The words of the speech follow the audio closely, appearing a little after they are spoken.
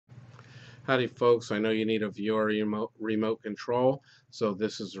Howdy folks, I know you need a Viore remote control, so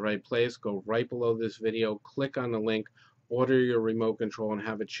this is the right place. Go right below this video, click on the link, order your remote control and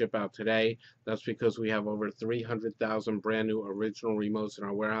have it ship out today. That's because we have over 300,000 brand new original remotes in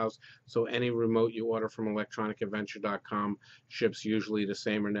our warehouse, so any remote you order from electronicadventure.com ships usually the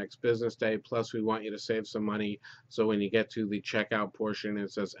same or next business day. Plus we want you to save some money, so when you get to the checkout portion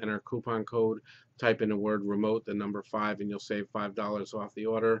it says enter coupon code, type in the word remote, the number 5, and you'll save $5 off the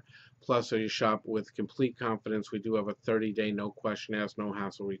order. Plus, so you shop with complete confidence, we do have a 30-day no question asked, no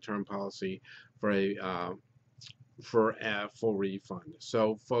hassle return policy for a full refund.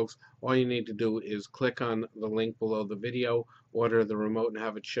 So, folks, all you need to do is click on the link below the video, order the remote, and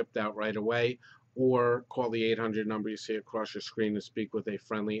have it shipped out right away, or call the 800 number you see across your screen to speak with a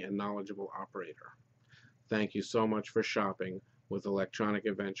friendly and knowledgeable operator. Thank you so much for shopping with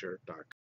electronicadventure.com.